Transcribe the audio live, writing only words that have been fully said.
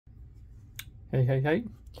Hey.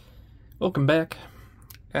 Welcome back.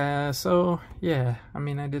 So yeah, I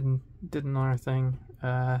mean I did another thing.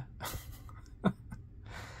 I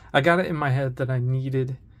got it in my head that I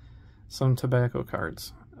needed some tobacco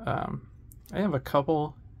cards. I have a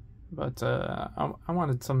couple, but I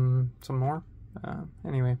wanted some more.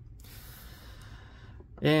 Anyway.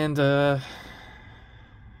 And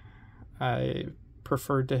I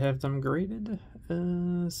preferred to have them graded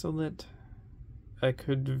so that I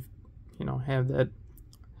could, have that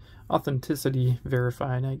authenticity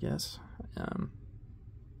verified, I guess.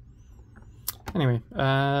 Anyway,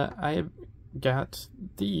 I got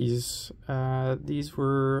these. These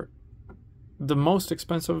were the most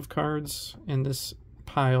expensive cards in this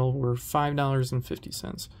pile were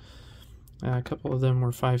 $5.50. A couple of them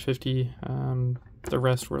were $5.50. The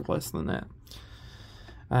rest were less than that.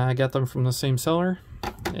 I got them from the same seller,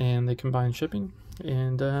 and they combined shipping,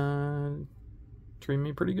 and treated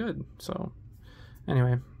me pretty good. So,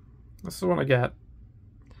 anyway, this is what I got.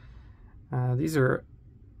 These are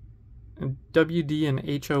WD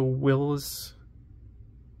and HO Wills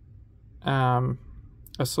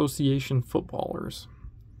Association footballers.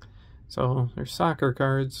 So, they're soccer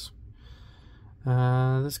cards.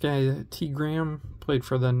 This guy, T. Graham, played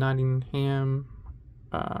for the Nottingham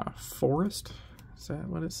Forest. Is that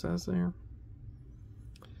what it says there?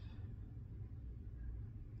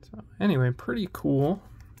 So anyway, pretty cool.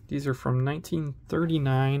 These are from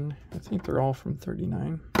 1939. I think they're all from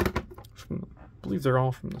 39. I believe they're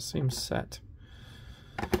all from the same set.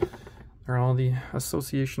 They're all the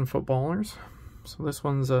Association footballers. So this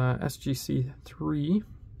one's SGC 3.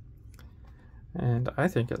 And I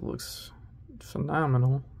think it looks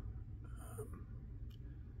phenomenal. I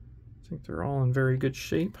think they're all in very good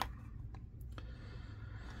shape.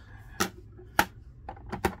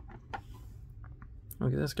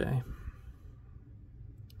 Look at this guy.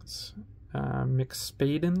 It's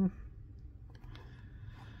McSpaden.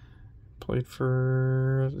 Played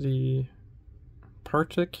for the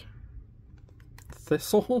Partick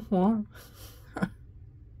Thistle. What?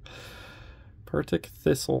 Partick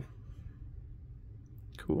Thistle.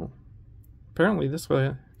 Cool. Apparently this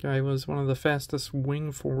guy was one of the fastest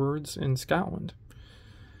wing forwards in Scotland.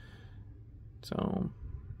 So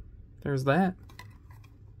there's that.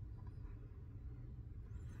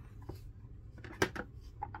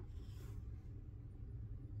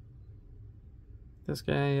 This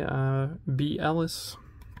guy, B. Ellis.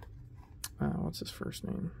 What's his first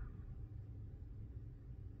name?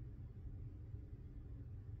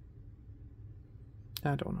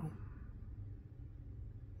 I don't know.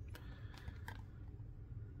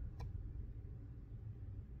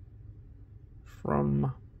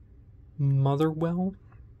 From Motherwell.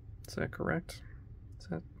 Is that correct?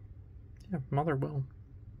 Yeah, Motherwell.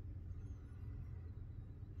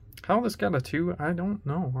 How this got a 2, I don't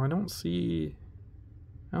know. I don't see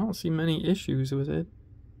many issues with it.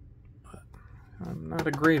 But I'm not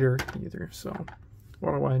a grader either, so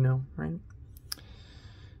what do I know, right?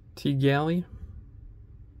 T. Galley.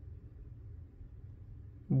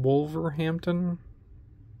 Wolverhampton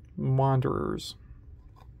Wanderers.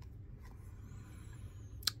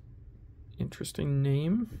 Interesting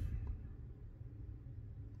name.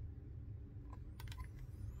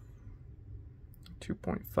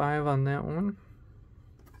 .5 on that one.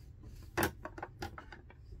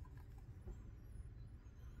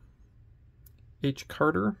 H.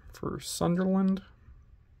 Carter for Sunderland.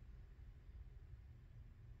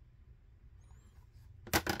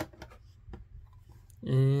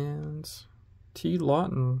 And T.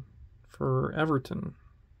 Lawton for Everton.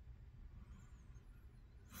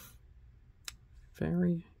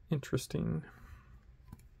 Very interesting.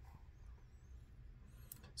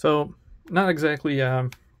 So, not exactly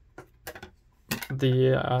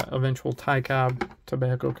the eventual Ty Cobb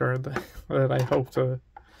tobacco card that I hope to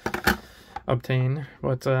obtain,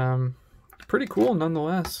 but pretty cool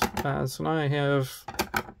nonetheless. So now I have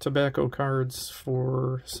tobacco cards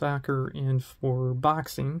for soccer and for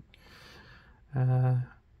boxing.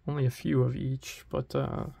 Only a few of each, but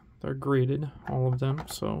they're graded, all of them,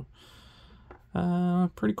 so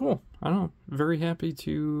pretty cool. I don't know, very happy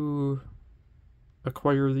to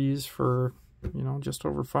acquire these for, just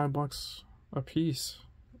over $5 a piece,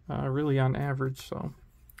 really on average. So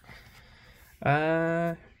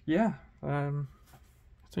yeah, I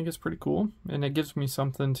think it's pretty cool, and it gives me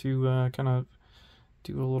something to kind of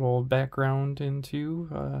do a little background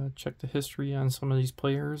into, check the history on some of these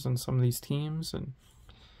players and some of these teams, and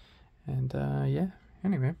yeah,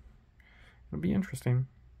 anyway, it'll be interesting.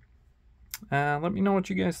 Let me know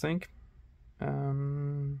what you guys think.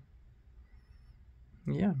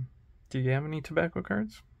 Yeah, do you have any tobacco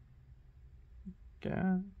cards?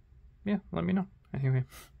 yeah, let me know. Anyway,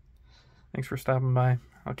 thanks for stopping by.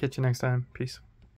 I'll catch you next time. Peace.